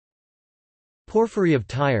Porphyry of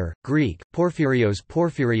Tyre, Greek,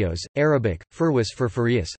 Porphyrios, Arabic, Furwis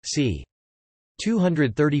Furfurius, c.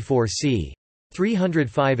 234 c.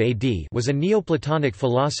 305 AD was a Neoplatonic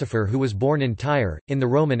philosopher who was born in Tyre, in the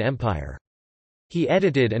Roman Empire. He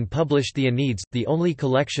edited and published the Aeneid, the only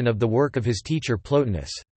collection of the work of his teacher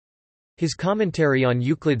Plotinus. His commentary on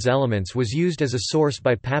Euclid's Elements was used as a source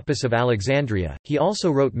by Pappus of Alexandria. He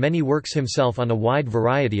also wrote many works himself on a wide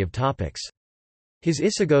variety of topics. His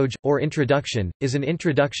Isagoge, or Introduction, is an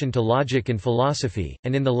introduction to logic and philosophy,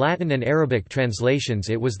 and in the Latin and Arabic translations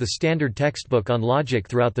it was the standard textbook on logic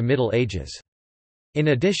throughout the Middle Ages. In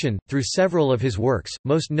addition, through several of his works,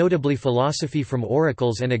 most notably Philosophy from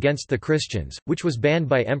Oracles and Against the Christians, which was banned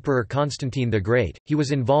by Emperor Constantine the Great, he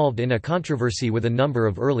was involved in a controversy with a number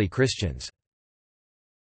of early Christians.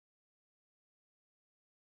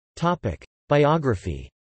 Biography.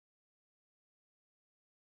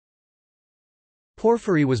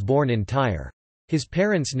 Porphyry was born in Tyre. His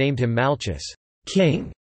parents named him Malchus,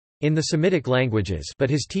 king, in the Semitic languages, but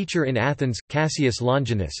his teacher in Athens, Cassius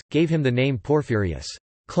Longinus, gave him the name Porphyrius,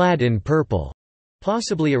 clad in purple,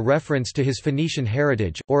 possibly a reference to his Phoenician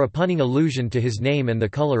heritage, or a punning allusion to his name and the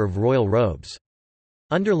color of royal robes.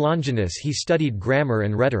 Under Longinus he studied grammar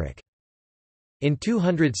and rhetoric. In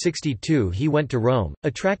 262 he went to Rome,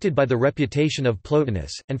 attracted by the reputation of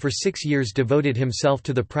Plotinus, and for 6 years devoted himself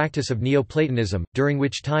to the practice of Neoplatonism, during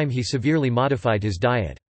which time he severely modified his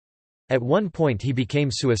diet. At one point he became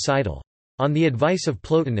suicidal. On the advice of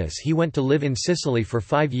Plotinus he went to live in Sicily for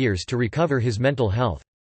 5 years to recover his mental health.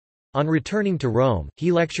 On returning to Rome,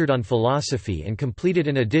 he lectured on philosophy and completed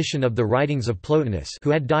an edition of the writings of Plotinus, who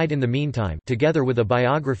had died in the meantime, together with a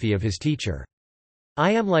biography of his teacher.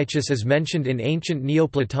 Iamblichus is mentioned in ancient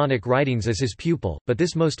Neoplatonic writings as his pupil, but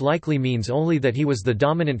this most likely means only that he was the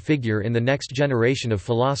dominant figure in the next generation of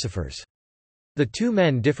philosophers. The two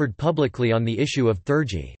men differed publicly on the issue of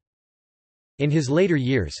theurgy. In his later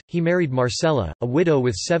years, he married Marcella, a widow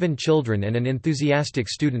with 7 children and an enthusiastic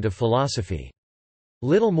student of philosophy.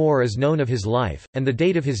 Little more is known of his life, and the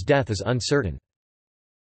date of his death is uncertain.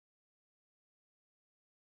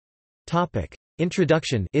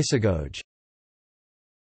 Introduction. Isagoge.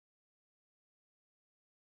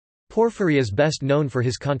 Porphyry is best known for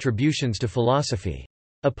his contributions to philosophy.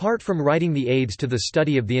 Apart from writing the Aids to the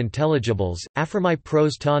study of the intelligibles, Aphromi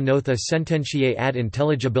pros ta notha sententiae ad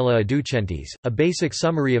intelligibila adducentes, a basic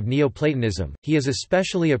summary of Neoplatonism, he is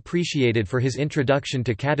especially appreciated for his introduction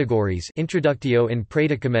to categories Introductio in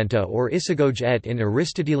Predicamenta or Isagoge et in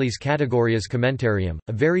Aristotelis Categorias Commentarium,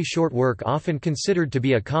 a very short work often considered to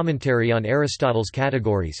be a commentary on Aristotle's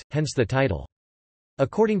categories, hence the title.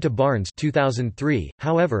 According to Barnes 2003,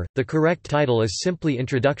 however, the correct title is simply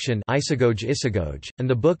Introduction Isagoge, and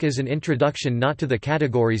the book is an introduction not to the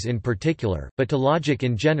categories in particular, but to logic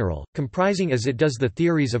in general, comprising as it does the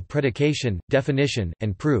theories of predication, definition,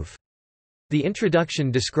 and proof. The introduction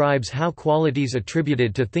describes how qualities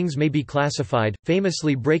attributed to things may be classified,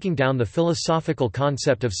 famously breaking down the philosophical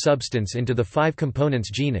concept of substance into the 5 components: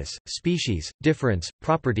 genus, species, difference,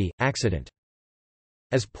 property, accident.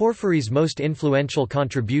 As Porphyry's most influential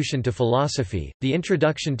contribution to philosophy, the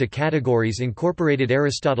Introduction to Categories incorporated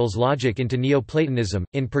Aristotle's logic into Neoplatonism,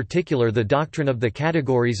 in particular the doctrine of the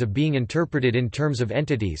categories of being interpreted in terms of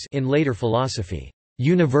entities in later philosophy,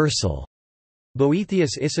 universal.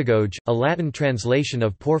 Boethius' Isagoge, a Latin translation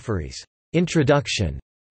of Porphyry's Introduction,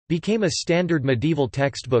 became a standard medieval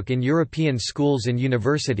textbook in European schools and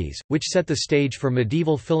universities, which set the stage for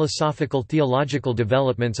medieval philosophical theological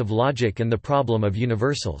developments of logic and the problem of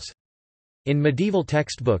universals. In medieval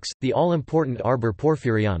textbooks, the all-important Arbor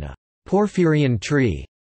Porphyriana, Porphyrian tree,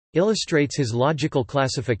 illustrates his logical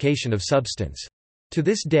classification of substance. To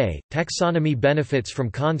this day, taxonomy benefits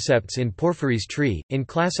from concepts in Porphyry's tree, in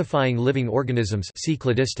classifying living organisms. See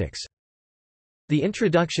cladistics. The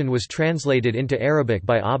introduction was translated into Arabic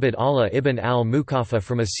by Abd Allah ibn al-Muqaffa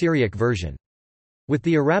from a Syriac version. With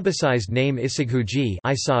the Arabicized name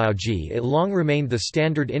Isagoge, it long remained the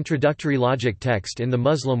standard introductory logic text in the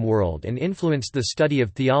Muslim world and influenced the study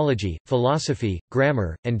of theology, philosophy,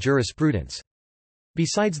 grammar, and jurisprudence.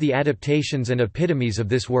 Besides the adaptations and epitomes of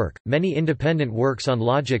this work, many independent works on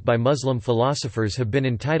logic by Muslim philosophers have been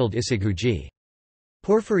entitled Isagoge.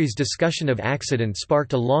 Porphyry's discussion of accident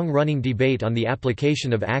sparked a long-running debate on the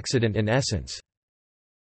application of accident and essence.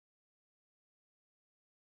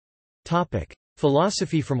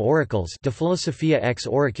 Philosophy from Oracles, De Philosophia ex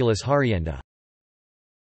Oraculis Harienda.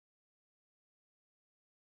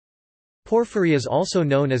 Porphyry is also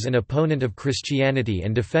known as an opponent of Christianity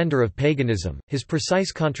and defender of paganism. His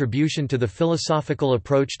precise contribution to the philosophical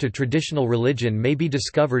approach to traditional religion may be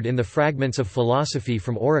discovered in the fragments of Philosophy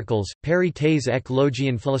from Oracles, Peri tes ek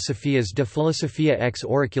logian philosophias de philosophia ex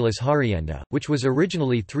oraculis harienda, which was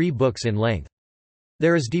originally 3 books in length.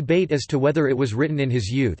 There is debate as to whether it was written in his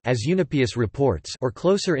youth, as Eunapius reports, or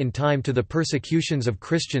closer in time to the persecutions of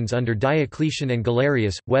Christians under Diocletian and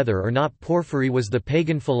Galerius. Whether or not Porphyry was the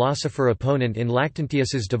pagan philosopher opponent in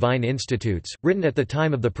Lactantius's Divine Institutes, written at the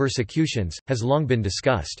time of the persecutions, has long been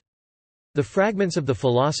discussed. The fragments of the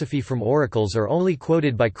Philosophy from Oracles are only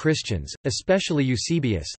quoted by Christians, especially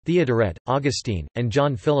Eusebius, Theodoret, Augustine, and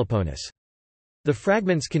John Philoponus. The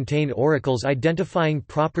fragments contain oracles identifying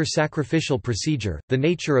proper sacrificial procedure, the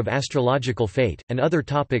nature of astrological fate, and other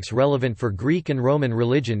topics relevant for Greek and Roman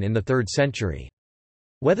religion in the 3rd century.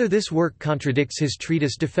 Whether this work contradicts his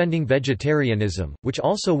treatise defending vegetarianism, which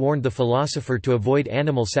also warned the philosopher to avoid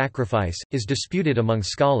animal sacrifice, is disputed among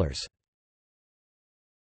scholars.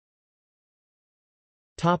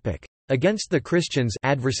 Against the Christians,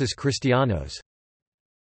 Adversus Christianos.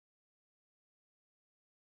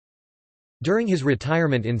 During his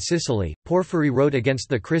retirement in Sicily, Porphyry wrote against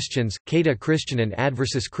the Christians, Cata Christianen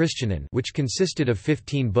Adversus Christianen, which consisted of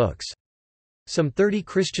 15 books. Some 30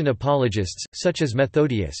 Christian apologists, such as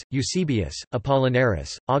Methodius, Eusebius,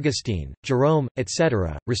 Apollinaris, Augustine, Jerome,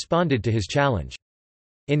 etc., responded to his challenge.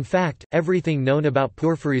 In fact, everything known about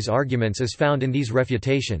Porphyry's arguments is found in these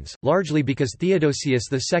refutations, largely because Theodosius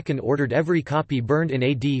II ordered every copy burned in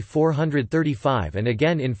AD 435 and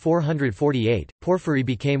again in 448. Porphyry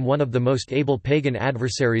became one of the most able pagan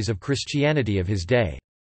adversaries of Christianity of his day.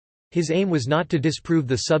 His aim was not to disprove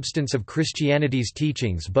the substance of Christianity's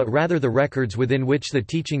teachings but rather the records within which the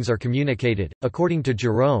teachings are communicated. According to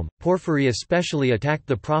Jerome, Porphyry especially attacked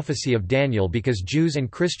the prophecy of Daniel because Jews and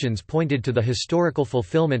Christians pointed to the historical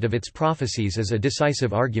fulfillment of its prophecies as a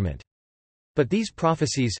decisive argument. But these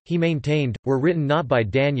prophecies, he maintained, were written not by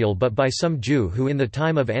Daniel but by some Jew who in the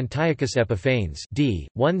time of Antiochus Epiphanes d.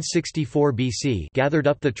 164 BC gathered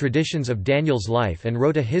up the traditions of Daniel's life and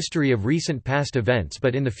wrote a history of recent past events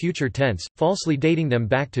but in the future tense, falsely dating them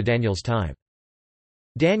back to Daniel's time.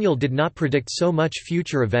 Daniel did not predict so much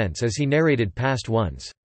future events as he narrated past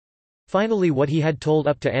ones. Finally, what he had told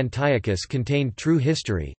up to Antiochus contained true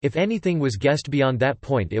history. If anything was guessed beyond that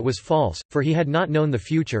point, it was false, for he had not known the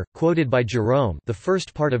future. Quoted by Jerome, the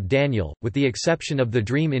first part of Daniel, with the exception of the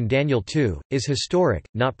dream in Daniel 2, is historic,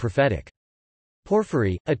 not prophetic.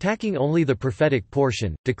 Porphyry, attacking only the prophetic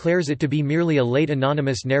portion, declares it to be merely a late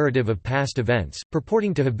anonymous narrative of past events,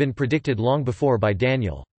 purporting to have been predicted long before by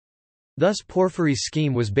Daniel. Thus Porphyry's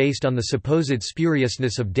scheme was based on the supposed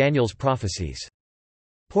spuriousness of Daniel's prophecies.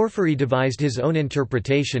 Porphyry devised his own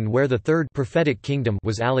interpretation where the third prophetic kingdom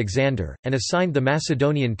was Alexander, and assigned the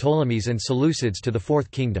Macedonian Ptolemies and Seleucids to the fourth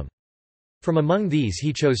kingdom. From among these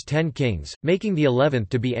he chose 10 kings, making the 11th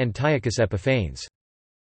to be Antiochus Epiphanes.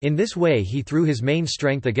 In this way he threw his main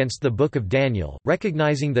strength against the Book of Daniel,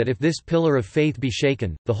 recognizing that if this pillar of faith be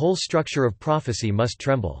shaken, the whole structure of prophecy must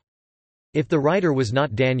tremble. If the writer was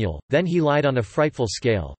not Daniel, then he lied on a frightful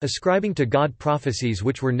scale, ascribing to God prophecies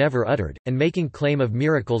which were never uttered, and making claim of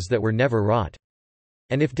miracles that were never wrought.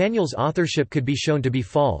 And if Daniel's authorship could be shown to be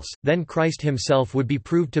false, then Christ himself would be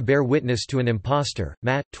proved to bear witness to an impostor.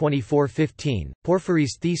 Matt 24:15.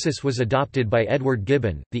 Porphyry's thesis was adopted by Edward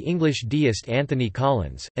Gibbon, the English deist Anthony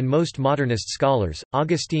Collins, and most modernist scholars.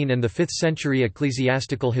 Augustine and the 5th-century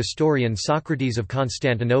ecclesiastical historian Socrates of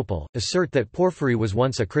Constantinople assert that Porphyry was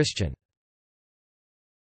once a Christian.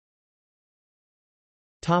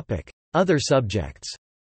 Other subjects.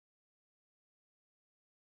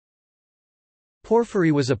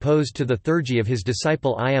 Porphyry was opposed to the theurgy of his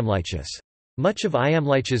disciple Iamblichus. Much of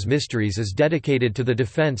Iamblichus' mysteries is dedicated to the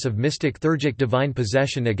defense of mystic theurgic divine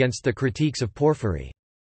possession against the critiques of Porphyry.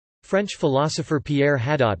 French philosopher Pierre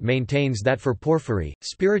Hadot maintains that for Porphyry,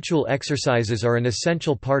 spiritual exercises are an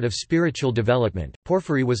essential part of spiritual development.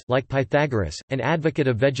 Porphyry was, like Pythagoras, an advocate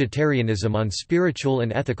of vegetarianism on spiritual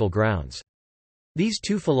and ethical grounds. These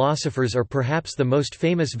two philosophers are perhaps the most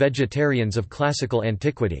famous vegetarians of classical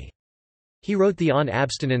antiquity. He wrote the On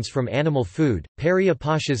Abstinence from Animal Food, Peria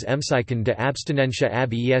Pascha's Empsychon de Abstinentia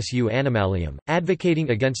ab Esu Animalium, advocating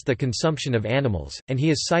against the consumption of animals, and he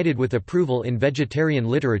is cited with approval in vegetarian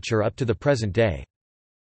literature up to the present day.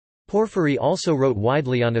 Porphyry also wrote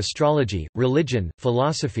widely on astrology, religion,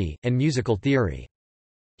 philosophy, and musical theory.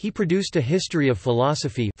 He produced a history of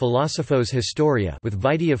philosophy, Philosophos Historia, with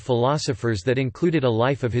vitae of philosophers that included a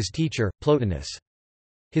life of his teacher, Plotinus.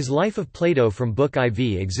 His Life of Plato from Book IV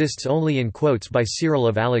exists only in quotes by Cyril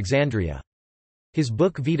of Alexandria. His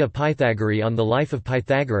book Vita Pythagoreae on the life of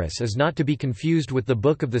Pythagoras is not to be confused with the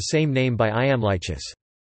book of the same name by Iamblichus.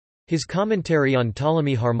 His commentary on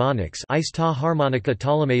Ptolemy harmonics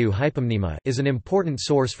is an important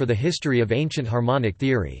source for the history of ancient harmonic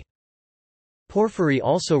theory. Porphyry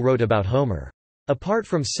also wrote about Homer. Apart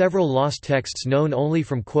from several lost texts known only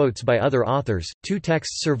from quotes by other authors, two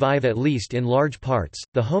texts survive at least in large parts: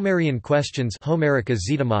 the Homerian Questions, Homerica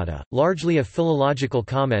Zetamata, largely a philological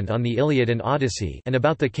comment on the Iliad and Odyssey, and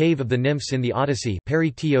about the cave of the nymphs in the Odyssey,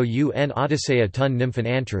 Peri ton Odysseia ton nymphan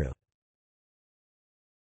antru.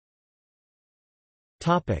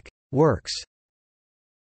 Topic: Works.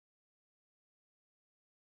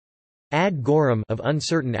 Ad Gorum of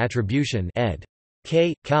uncertain attribution, ed.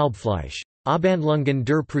 K. Kalbfleisch. Abhandlungen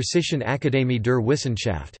der Preußischen Akademie der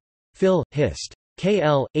Wissenschaft. Phil. Hist.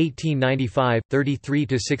 KL. 1895,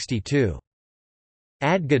 33–62.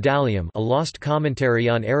 Ad Gedalium, a lost commentary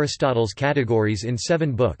on Aristotle's categories in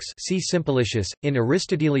 7 books. See Simplicius in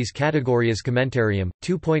Aristoteles Categorias Commentarium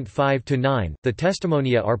 2.5–9. The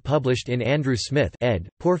Testimonia are published in Andrew Smith, ed.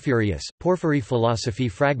 Porphyrius, Porphyry Philosophy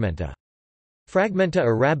Fragmenta. Fragmenta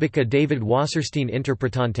Arabica David Wasserstein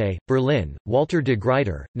Interpretante, Berlin, Walter de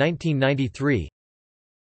Gruyter, 1993.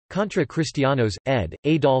 Contra Christianos, ed.,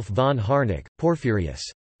 Adolf von Harnack, Porphyrius.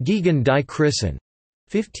 Gegen die Christen.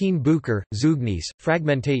 15 Bucher, Zeugnis,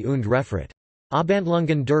 Fragmente und Referat.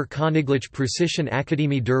 Abhandlungen der Königlich Preußischen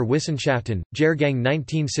Akademie der Wissenschaften, Jahrgang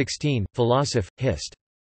 1916, Philosoph, Hist.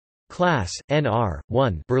 Class, N.R.,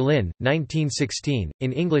 1 Berlin, 1916,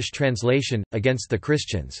 in English translation, Against the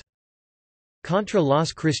Christians. Contra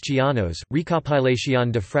los Cristianos,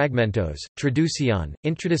 Recopilación de Fragmentos, Traducción,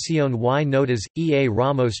 Introducción y Notas, E. A.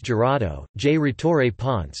 Ramos Jurado, J. Retorre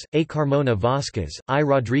Ponce, A. Carmona Vasquez, I.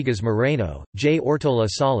 Rodriguez Moreno, J. Ortola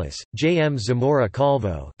Salas, J. M. Zamora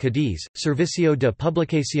Calvo, Cadiz, Servicio de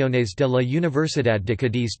Publicaciones de la Universidad de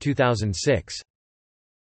Cadiz 2006.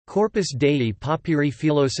 Corpus Dei Papyri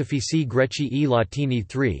Philosophici Greci e Latini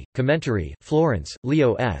 3, Commentary, Florence,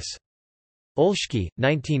 Leo S. Olszki,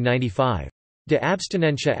 1995. De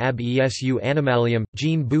abstinentia ab Esu animalium,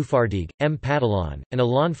 Jean Bouffardigue, M. Padillon, and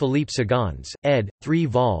Alain Philippe Sagans, ed. 3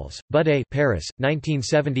 vols, Budé, Paris,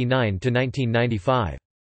 1979–1995.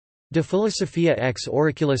 De Philosophia ex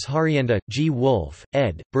Auriculis Harienda, G. Wolf,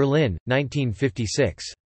 ed., Berlin,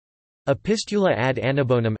 1956. Epistula ad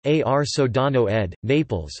Annibonum, A. R. Sodano ed.,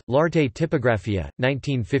 Naples, L'arte Tipographia,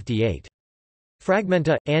 1958.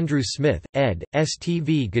 Fragmenta, Andrew Smith, ed.,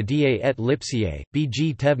 Stv Gadiae et Lipsiae, B.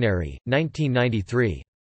 G. Tevneri, 1993.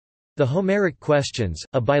 The Homeric Questions,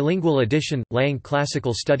 a bilingual edition, Lang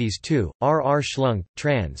Classical Studies 2, R. R. Schlunk,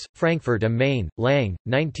 trans., Frankfurt am Main, Lang,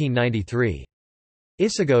 1993.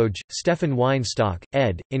 Isagoge, Stefan Weinstock,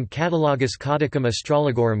 ed., in Catalogus Codicum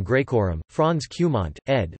Astrologorum Graecorum, Franz Cumont,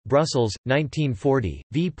 ed., Brussels, 1940,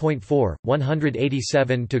 v.4,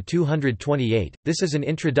 187–228. This is an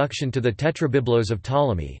introduction to the Tetrabiblos of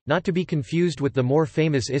Ptolemy, not to be confused with the more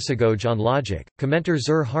famous Isagoge on logic. Commentar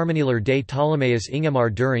zur Harmonieler des Ptolemäus Ingemar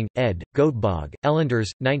Düring, ed., Göteborg, Elenders,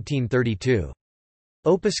 1932.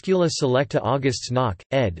 Opuscula Selecta Augusts Knock,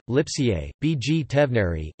 ed., Lipsiae, B. G.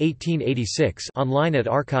 Tevneri, 1886 online at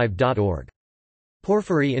archive.org.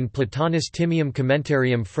 Porphyry in Platonis Timium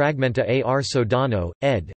Commentarium Fragmenta A. R. Sodano,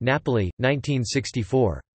 ed., Napoli,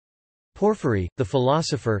 1964. Porphyry, the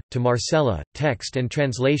Philosopher, to Marcella, text and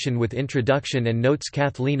translation with introduction and notes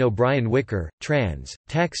Kathleen O'Brien Wicker, trans.,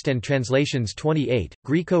 text and translations 28,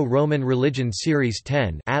 Greco-Roman Religion Series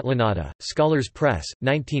 10 Atlanata, Scholars Press,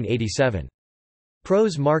 1987.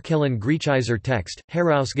 Prose Markellen Griechizer Text,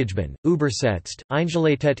 Herausgegeben, Übersetzt,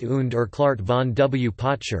 Eingelatet und erklärt von W.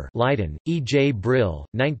 Potscher Leiden, E. J. Brill,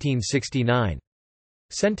 1969.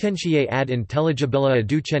 Sententiae ad intelligibilia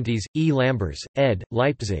ducentes, E. Lambers, ed.,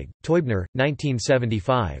 Leipzig, Teubner,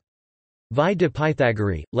 1975. Vie de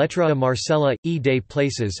Pythagoreae, Lettres à Marcella, E. des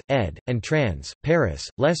Places, ed., and trans., Paris,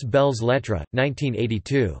 Les Belles Lettres,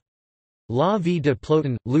 1982. La vie de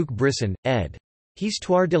Plotin, Luc Brisson, ed.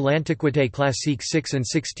 Histoire de l'Antiquité classique 6 and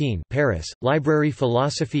 16 Paris, Librairie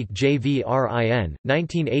philosophique JVRIN,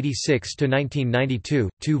 1986–1992,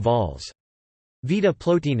 2 vols. Vita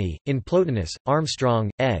Plotini, in Plotinus,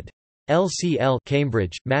 Armstrong, ed. LCL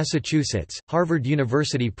Cambridge, Massachusetts, Harvard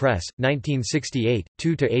University Press, 1968,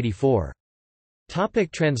 2–84.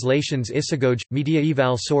 Topic translations Isagoge,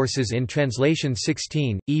 Mediaeval sources in translation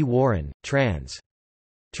 16, E. Warren, trans.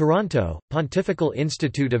 Toronto, Pontifical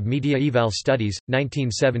Institute of Mediaeval Studies,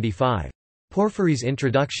 1975. Porphyry's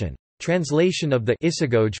Introduction. Translation of the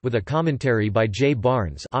Isagoge with a commentary by J.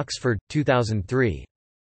 Barnes, Oxford, 2003.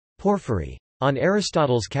 Porphyry. On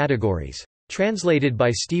Aristotle's Categories. Translated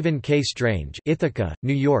by Stephen K. Strange, Ithaca,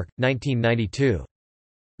 New York, 1992.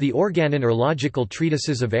 The Organon or Logical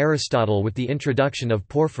Treatises of Aristotle with the Introduction of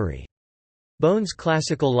Porphyry. Bohn's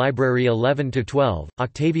Classical Library 11–12,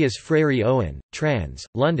 Octavius Freire Owen, trans.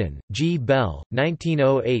 London, G. Bell,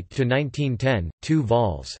 1908–1910, 2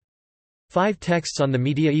 vols. 5 texts on the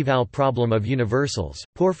mediaeval problem of universals,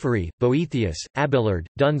 Porphyry, Boethius, Abelard,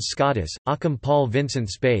 Duns Scotus, Occam Paul Vincent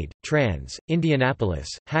Spade, trans. Indianapolis,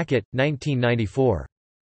 Hackett, 1994.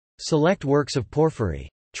 Select Works of Porphyry.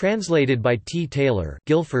 Translated by T. Taylor,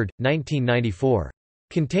 Guilford, 1994.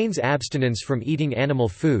 Contains abstinence from eating animal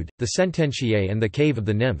food, the Sententiae and the Cave of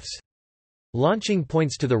the Nymphs. Launching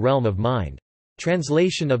points to the realm of mind.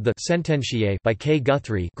 Translation of the Sententiae by K.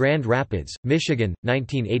 Guthrie, Grand Rapids, Michigan,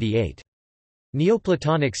 1988.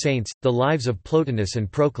 Neoplatonic Saints, The Lives of Plotinus and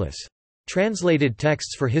Proclus. Translated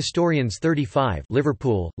texts for Historians 35,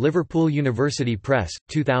 Liverpool, Liverpool University Press,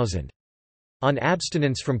 2000. On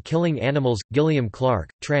Abstinence from Killing Animals, Gilliam Clark,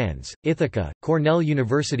 trans. Ithaca, Cornell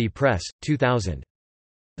University Press, 2000.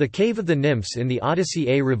 The Cave of the Nymphs in the Odyssey,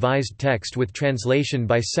 a revised text with translation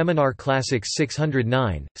by Seminar Classics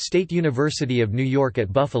 609, State University of New York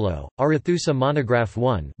at Buffalo, Arethusa Monograph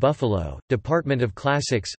 1 Buffalo, Department of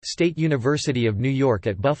Classics, State University of New York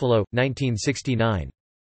at Buffalo, 1969.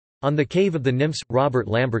 On the Cave of the Nymphs, Robert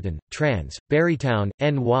Lamberton, trans. Barrytown,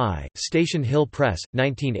 N.Y., Station Hill Press,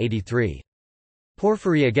 1983.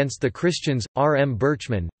 Porphyry Against the Christians, R. M.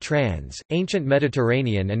 Birchman, trans. Ancient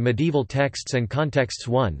Mediterranean and Medieval Texts and Contexts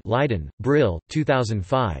 1 Leiden, Brill,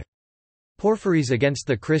 2005. Porphyries Against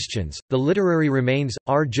the Christians, The Literary Remains,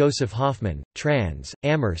 R. Joseph Hoffman, trans.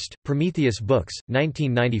 Amherst, Prometheus Books,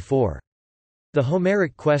 1994. The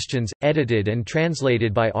Homeric Questions, edited and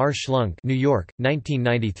translated by R. Schlunk, New York,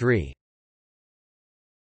 1993.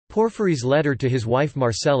 Porphyry's letter to his wife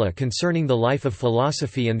Marcella concerning the life of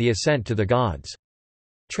philosophy and the ascent to the gods.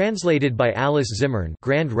 Translated by Alice Zimmern,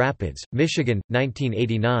 Grand Rapids, Michigan,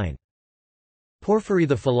 1989. Porphyry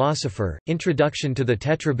the Philosopher, Introduction to the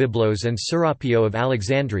Tetrabiblos and Serapio of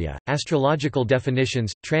Alexandria, Astrological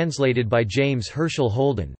Definitions, translated by James Herschel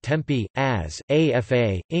Holden, Tempe, As,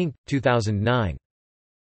 AFA, Inc., 2009.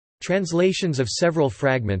 Translations of several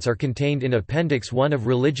fragments are contained in Appendix 1 of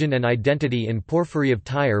Religion and Identity in Porphyry of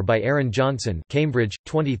Tyre by Aaron Johnson, Cambridge,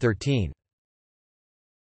 2013.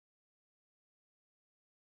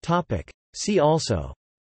 See also: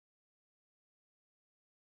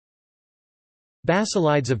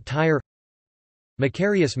 Basilides of Tyre,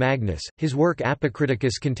 Macarius Magnus. His work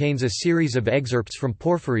Apocriticus contains a series of excerpts from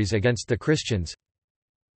Porphyries against the Christians.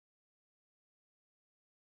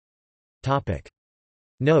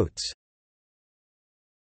 Notes.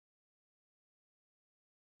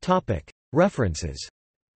 References.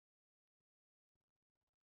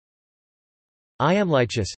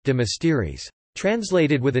 Iamblichus, De Mysteris.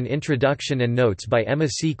 Translated with an introduction and notes by Emma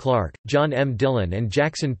C. Clark, John M. Dillon and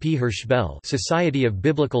Jackson P. Hirschbell, Society of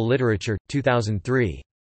Biblical Literature, 2003.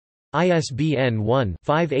 ISBN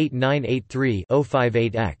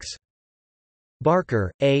 1-58983-058-X. Barker,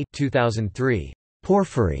 A. 2003.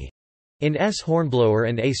 Porphyry. In S. Hornblower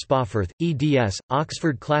and A. Spofford, eds.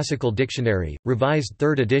 Oxford Classical Dictionary, Revised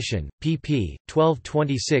 3rd edition, pp.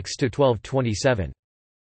 1226–1227.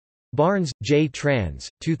 Barnes, J. Trans,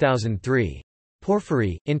 2003.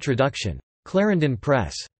 Porphyry, Introduction. Clarendon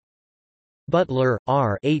Press. Butler,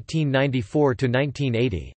 R.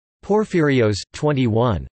 1894–1980. Porphyrios,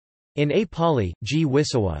 21. In A. Pauli, G.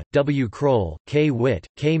 Wissawa, W. Kroll, K. Witt,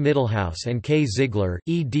 K. Middlehouse and K. Ziegler,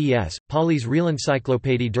 eds. Pauli's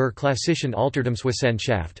Realencyclopädie der klassischen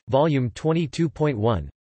Altertumswissenschaft, Volume 22.1.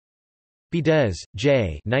 Bides,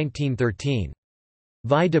 J. 1913.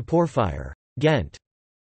 Vie de Porphyre. Ghent.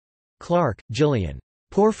 Clark, Gillian.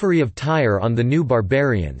 Porphyry of Tyre on the New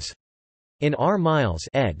Barbarians. In R. Miles,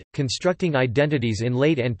 ed., Constructing Identities in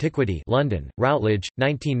Late Antiquity, London, Routledge,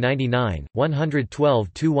 1999,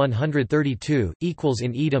 112–132.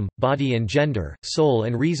 In Edom, Body and Gender, Soul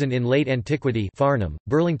and Reason in Late Antiquity, Farnham,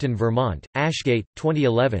 Burlington, Vermont, Ashgate,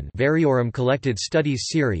 2011. Variorum Collected Studies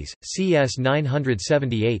Series, CS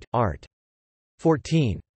 978, Art.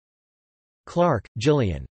 14. Clark,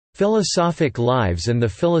 Gillian. Philosophic Lives and the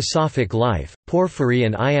Philosophic Life, Porphyry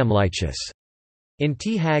and Iamblichus. In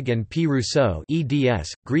T. Hag and P. Rousseau,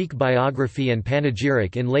 eds. Greek Biography and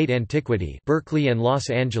Panegyric in Late Antiquity, Berkeley and Los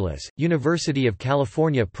Angeles, University of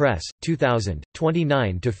California Press, 2000,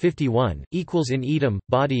 29–51. In Edom,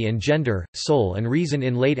 Body and Gender, Soul and Reason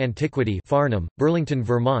in Late Antiquity, Farnham, Burlington,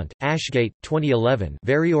 Vermont, Ashgate, 2011.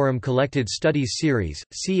 Variorum Collected Studies Series,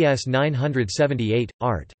 CS 978,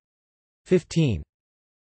 Art. 15.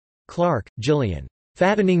 Clark, Gillian.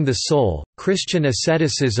 Fattening the Soul, Christian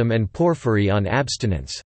Asceticism and Porphyry on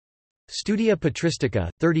Abstinence. Studia Patristica,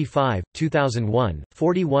 35, 2001,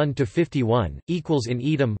 41–51, in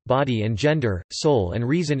Edom, Body and Gender, Soul and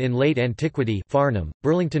Reason in Late Antiquity Farnham,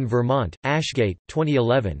 Burlington, Vermont, Ashgate,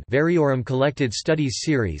 2011 Variorum Collected Studies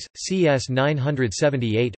Series, CS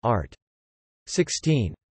 978, Art.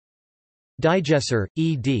 16. Digesser,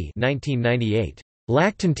 E.D. 1998.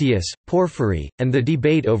 Lactantius, Porphyry, and the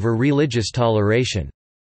Debate over Religious Toleration.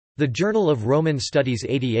 The Journal of Roman Studies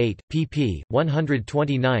 88, pp.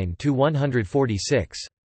 129–146.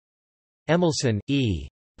 Emelson, E.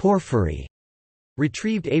 Porphyry.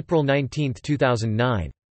 Retrieved April 19, 2009.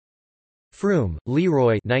 Froome,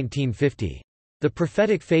 Leroy 1950. The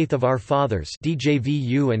Prophetic Faith of Our Fathers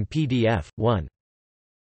DJVU and PDF, 1.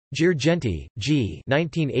 Girgenti, G.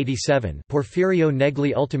 1987. Porfirio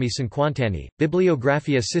negli ultimi cinquant'anni,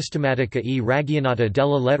 Bibliografia sistematica e ragionata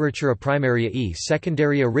della letteratura primaria e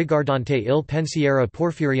secondaria riguardante il pensiero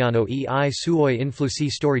porfiriano e I suoi influssi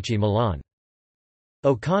storici Milan.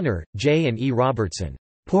 O'Connor, J. and E. Robertson.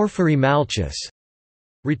 Porphyry Malchus.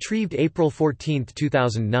 Retrieved April 14,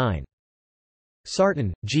 2009.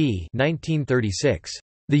 Sarton, G. 1936.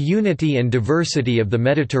 The Unity and Diversity of the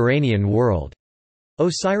Mediterranean World.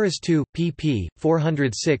 Osiris II, pp.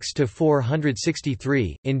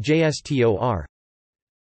 406–463, in JSTOR.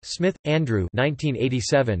 Smith, Andrew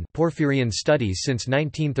 1987, Porphyrian Studies since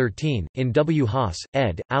 1913, in W. Haas,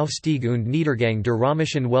 ed., Aufstieg und Niedergang der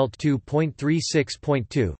römischen Welt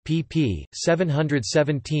 2.36.2, pp.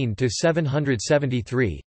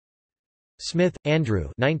 717–773. Smith, Andrew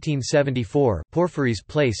 1974, Porphyry's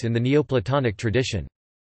Place in the Neoplatonic Tradition.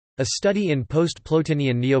 A Study in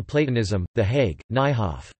Post-Plotinian Neoplatonism, The Hague,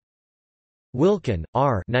 Nijhoff. Wilkin,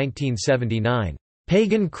 R. 1979.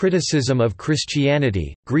 Pagan Criticism of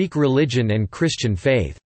Christianity, Greek Religion and Christian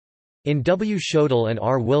Faith. In W. Schodel and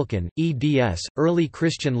R. Wilkin, eds. Early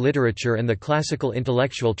Christian Literature and the Classical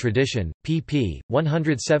Intellectual Tradition, pp.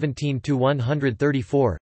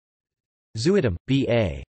 117–134. Zuidam, B.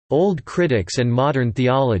 A. Old Critics and Modern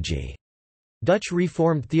Theology. Dutch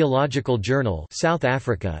Reformed Theological Journal, South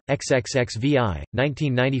Africa, XXXVI,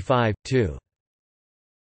 1995, 2.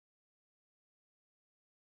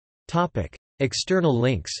 Topic: External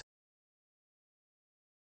links.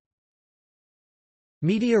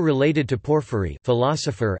 Media related to Porphyry,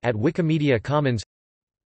 philosopher at Wikimedia Commons.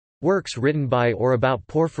 Works written by or about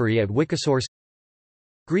Porphyry at Wikisource.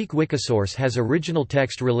 Greek Wikisource has original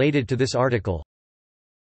text related to this article.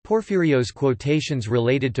 Porphyrios quotations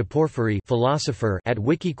related to Porphyry, philosopher at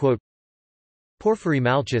Wikiquote. Porphyry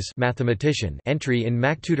Malchus, mathematician, entry in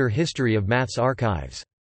MacTutor History of Maths Archives.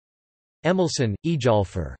 Emelson,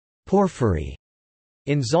 Ejolfur. Porphyry.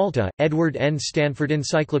 In Zalta, Edward N. Stanford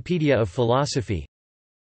Encyclopedia of Philosophy.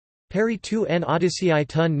 Peri tu en Odyssei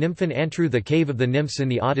ton nymphen antru The Cave of the Nymphs in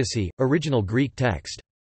the Odyssey, original Greek text.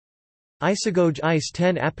 Isagoge Is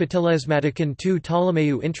ten Apitelesmatikon tu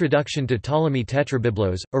Ptolemeu Introduction to Ptolemy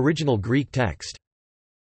Tetrabiblos, original Greek text.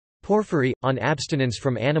 Porphyry, on Abstinence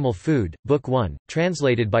from Animal Food, Book 1,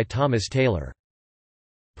 translated by Thomas Taylor.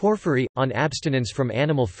 Porphyry, on Abstinence from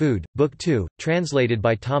Animal Food, Book 2, translated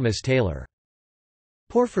by Thomas Taylor.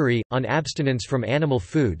 Porphyry, on Abstinence from Animal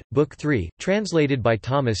Food, Book 3, translated by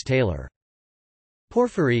Thomas Taylor.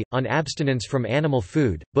 Porphyry, on Abstinence from Animal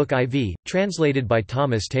Food, Book IV, translated by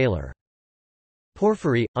Thomas Taylor.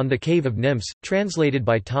 Porphyry, on the Cave of Nymphs, translated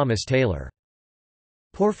by Thomas Taylor.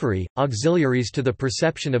 Porphyry, Auxiliaries to the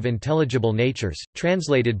Perception of Intelligible Natures,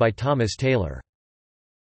 translated by Thomas Taylor.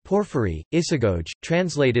 Porphyry, Isagoge,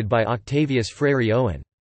 translated by Octavius Frary Owen.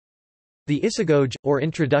 The Isagoge, or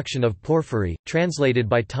Introduction of Porphyry, translated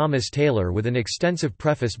by Thomas Taylor with an extensive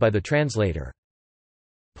preface by the translator.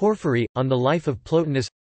 Porphyry, on the Life of Plotinus.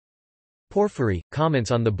 Porphyry,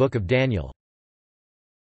 Comments on the Book of Daniel.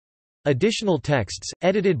 Additional texts,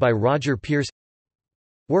 edited by Roger Pierce.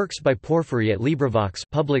 Works by Porphyry at LibriVox,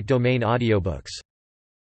 public domain audiobooks.